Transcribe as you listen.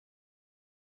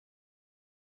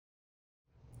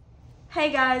Hey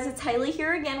guys, it's Haley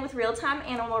here again with ReelTime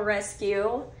Animal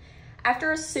Rescue.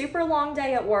 After a super long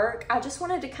day at work, I just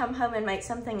wanted to come home and make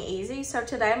something easy. So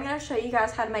today I'm going to show you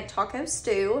guys how to make taco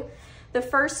stew. The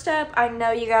first step, I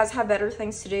know you guys have better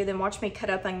things to do than watch me cut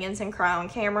up onions and cry on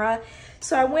camera.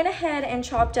 So I went ahead and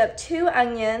chopped up 2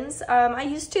 onions. I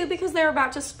used 2 because they're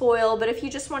about to spoil, but if you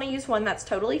just want to use 1, that's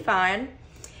totally fine.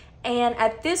 And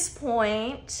at this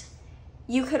point,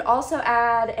 you could also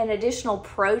add an additional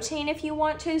protein if you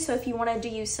want to. So if you wanted to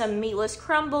use some meatless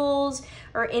crumbles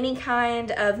or any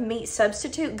kind of meat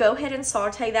substitute, go ahead and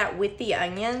saute that with the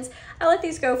onions. I let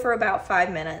these go for about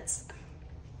 5 minutes.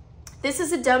 This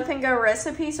is a dump and go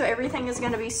recipe, so everything is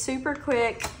going to be super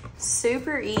quick,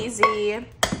 super easy.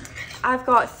 I've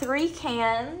got 3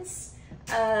 cans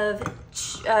of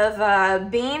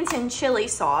beans and chili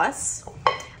sauce.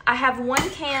 I have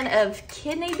 1 can of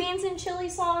kidney beans and chili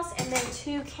sauce, and then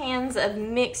 2 cans of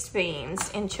mixed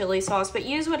beans and chili sauce, but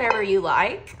use whatever you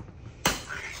like.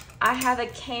 I have a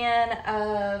can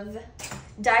of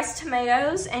diced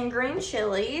tomatoes and green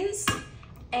chilies,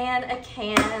 and a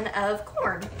can of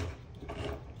corn.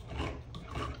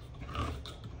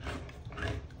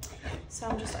 So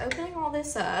I'm just opening all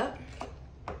this up.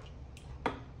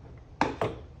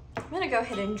 I'm gonna go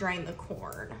ahead and drain the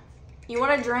corn. You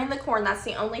want to drain the corn. That's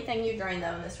the only thing you drain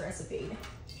though in this recipe.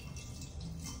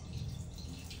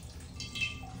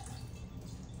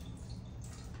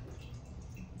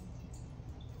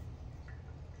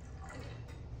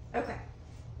 Okay.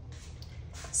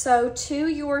 So to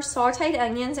your sauteed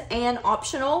onions and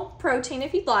optional protein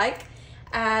if you'd like,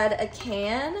 add a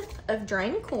can of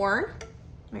drained corn.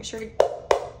 Make sure to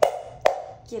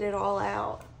get it all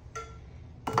out.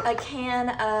 A can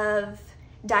of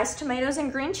diced tomatoes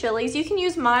and green chilies. You can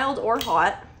use mild or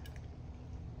hot.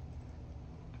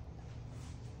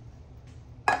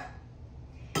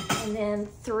 And then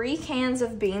 3 cans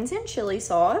of beans and chili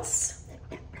sauce.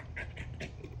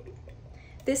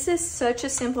 This is such a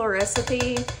simple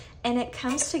recipe and it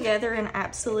comes together in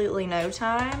absolutely no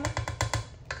time,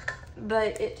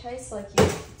 but it tastes like you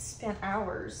spent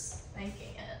hours making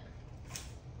it.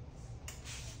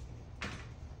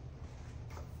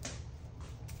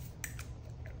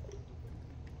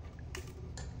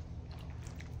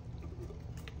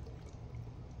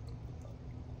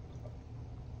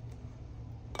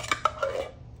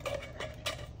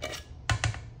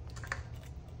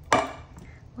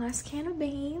 Last can of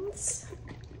beans.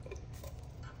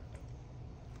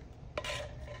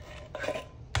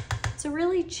 It's a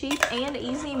really cheap and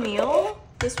easy meal.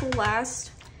 This will last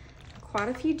quite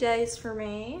a few days for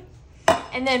me.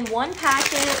 And then 1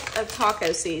 packet of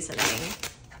taco seasoning.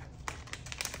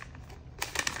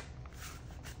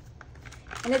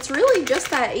 And it's really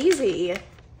just that easy.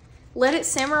 Let it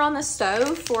simmer on the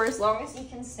stove for as long as you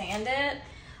can stand it.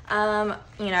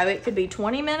 You know, it could be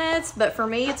 20 minutes, but for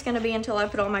me, it's going to be until I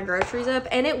put all my groceries up,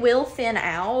 and it will thin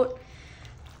out.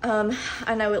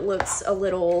 I know it looks a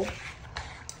little,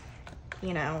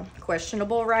 you know,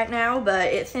 questionable right now,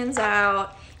 but it thins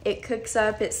out, it cooks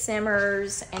up, it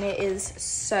simmers, and it is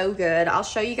so good. I'll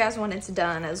show you guys when it's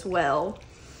done as well.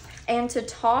 And to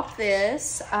top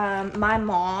this, my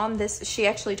mom, she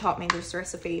actually taught me this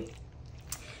recipe.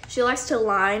 She likes to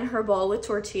line her bowl with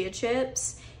tortilla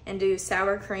chips and do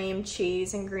sour cream,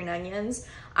 cheese, and green onions.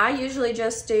 I usually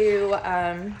just do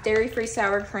dairy-free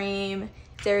sour cream,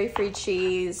 dairy-free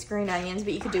cheese, green onions,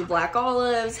 but you could do black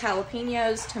olives,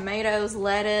 jalapenos, tomatoes,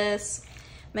 lettuce.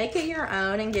 Make it your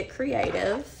own and get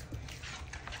creative.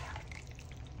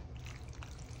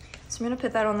 So I'm gonna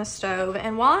put that on the stove.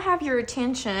 And while I have your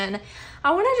attention,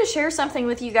 I wanted to share something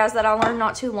with you guys that I learned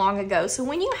not too long ago. So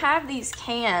when you have these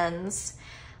cans,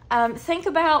 think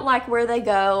about like where they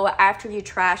go after you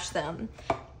trash them.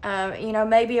 You know,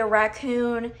 maybe a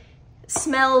raccoon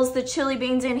smells the chili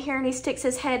beans in here and he sticks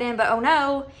his head in, but oh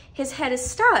no, his head is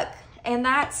stuck. And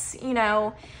that's, you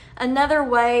know, another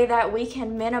way that we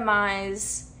can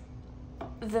minimize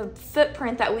the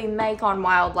footprint that we make on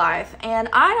wildlife. And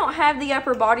I don't have the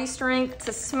upper body strength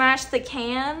to smash the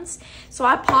cans, so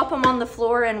I pop them on the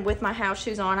floor, and with my house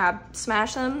shoes on, I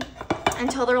smash them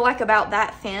until they're like about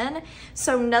that thin,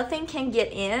 so nothing can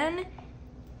get in,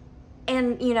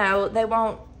 and you know,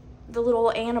 the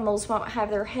little animals won't have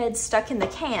their heads stuck in the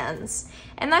cans.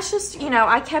 And that's just, you know,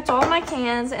 I kept all my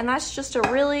cans, and that's just a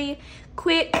really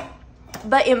quick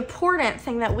but important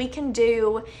thing that we can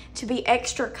do to be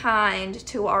extra kind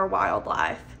to our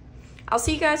wildlife. I'll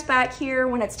see you guys back here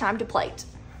when it's time to plate.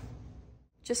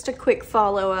 Just a quick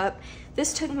follow-up.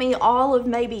 This took me all of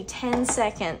maybe 10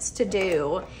 seconds to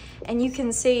do. And you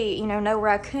can see, you know, no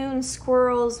raccoons,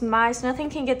 squirrels, mice, nothing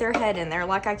can get their head in there.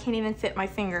 Like I can't even fit my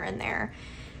finger in there.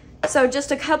 So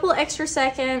just a couple extra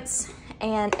seconds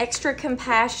and extra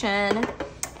compassion,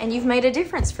 and you've made a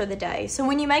difference for the day. So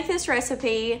when you make this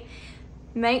recipe,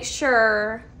 make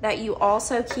sure that you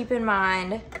also keep in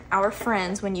mind our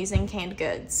friends when using canned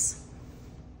goods.